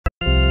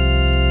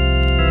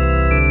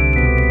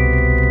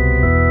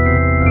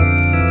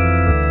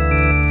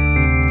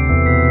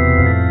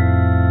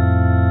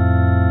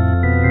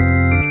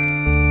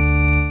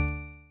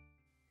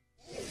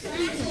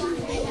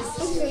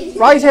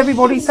Right,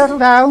 everybody, settle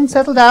down,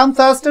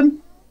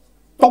 Thurston.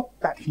 Stop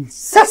that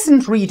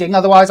incessant reading,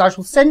 otherwise I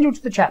shall send you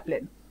to the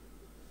chaplain.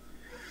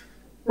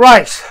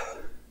 Right.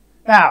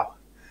 Now,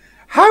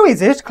 how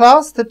is it,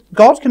 class, that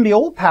God can be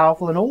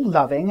all-powerful and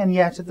all-loving and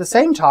yet at the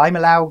same time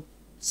allow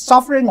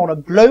suffering on a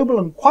global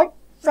and quite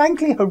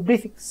frankly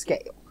horrific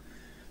scale?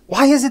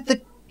 Why is it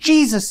that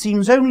Jesus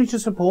seems only to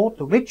support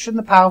the rich and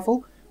the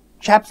powerful,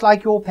 chaps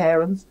like your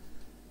parents,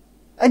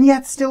 and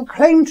yet still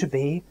claim to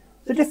be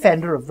the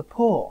defender of the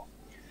poor?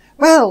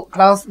 Well,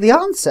 class, the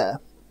answer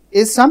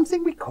is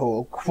something we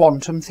call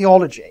quantum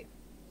theology.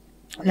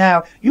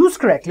 Now, used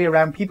correctly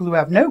around people who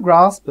have no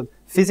grasp of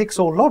physics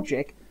or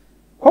logic,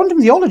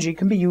 quantum theology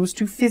can be used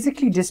to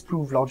physically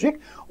disprove logic,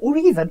 or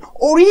even,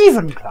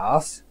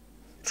 class,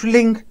 to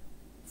link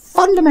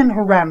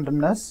fundamental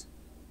randomness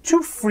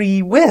to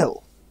free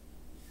will.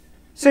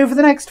 So for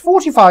the next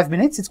 45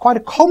 minutes, it's quite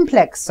a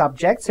complex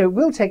subject, so it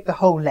will take the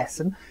whole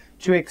lesson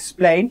to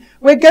explain.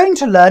 We're going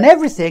to learn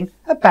everything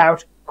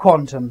about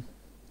quantum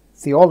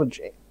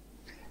theology.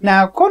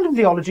 Now, quantum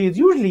theology is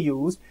usually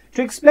used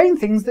to explain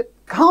things that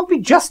can't be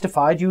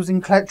justified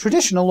using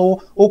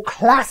traditional or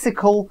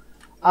classical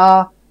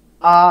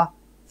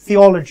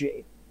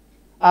theology.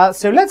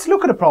 So let's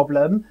look at a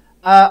problem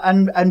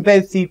and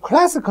both the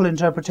classical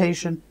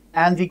interpretation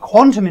and the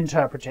quantum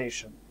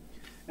interpretation.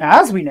 Now,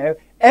 as we know,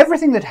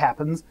 everything that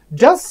happens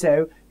does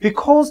so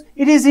because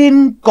it is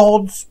in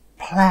God's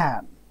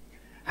plan.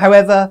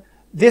 However,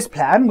 this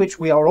plan, which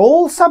we are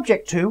all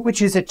subject to,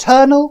 which is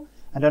eternal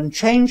and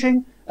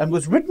unchanging, and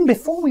was written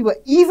before we were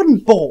even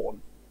born,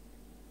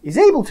 is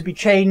able to be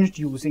changed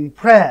using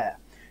prayer,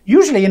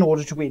 usually in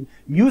order to win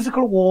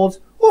musical awards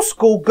or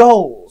score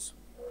goals.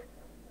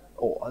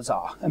 Or, as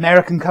our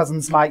American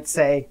cousins might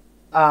say,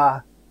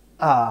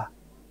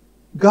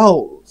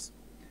 goals.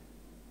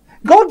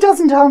 God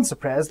doesn't answer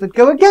prayers that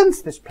go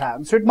against this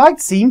plan, so it might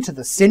seem to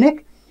the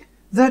cynic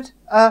that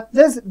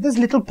there's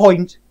little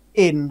point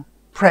in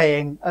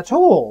praying at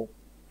all,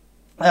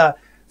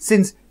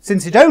 since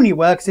it only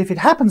works if it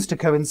happens to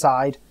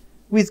coincide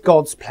with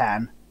God's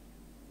plan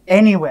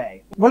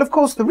anyway. Well, of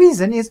course, the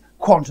reason is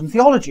quantum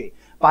theology.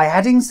 By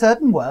adding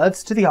certain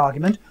words to the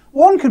argument,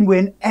 one can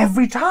win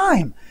every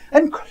time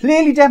and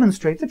clearly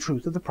demonstrate the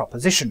truth of the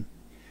proposition.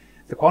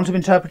 The quantum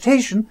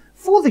interpretation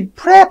for the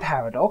prayer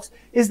paradox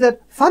is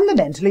that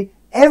fundamentally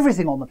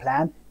everything on the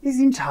plan is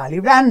entirely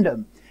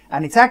random,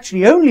 and it's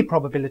actually only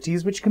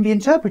probabilities which can be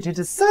interpreted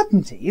as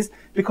certainties,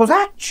 because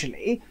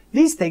actually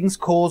these things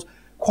cause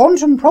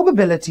quantum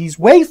probabilities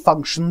wave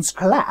functions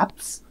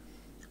collapse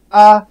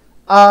in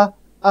a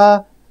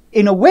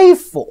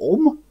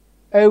waveform,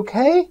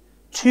 okay,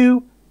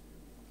 to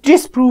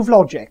disprove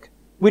logic,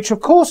 which of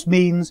course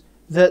means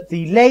that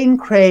the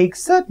Lane-Craig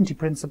certainty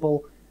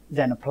principle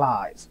then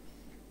applies.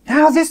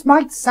 Now, this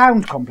might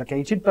sound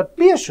complicated, but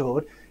be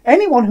assured,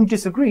 anyone who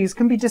disagrees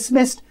can be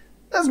dismissed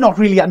as not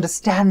really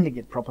understanding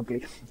it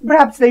properly.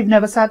 Perhaps they've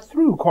never sat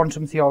through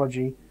quantum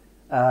theology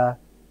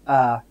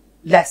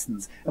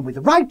lessons, and with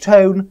the right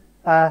tone,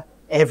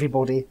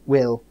 everybody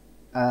will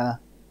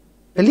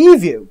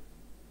believe you.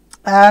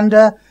 And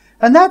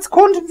that's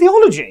quantum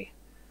theology.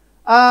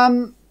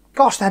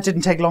 Gosh, that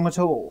didn't take long at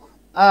all.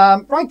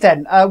 Right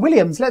then,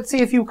 Williams, let's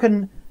see if you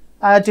can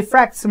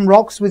diffract some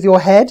rocks with your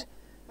head,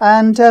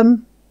 and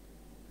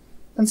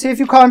see if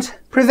you can't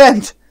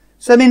prevent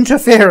some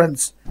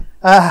interference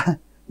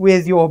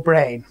with your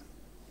brain.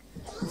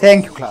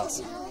 Thank you,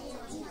 class.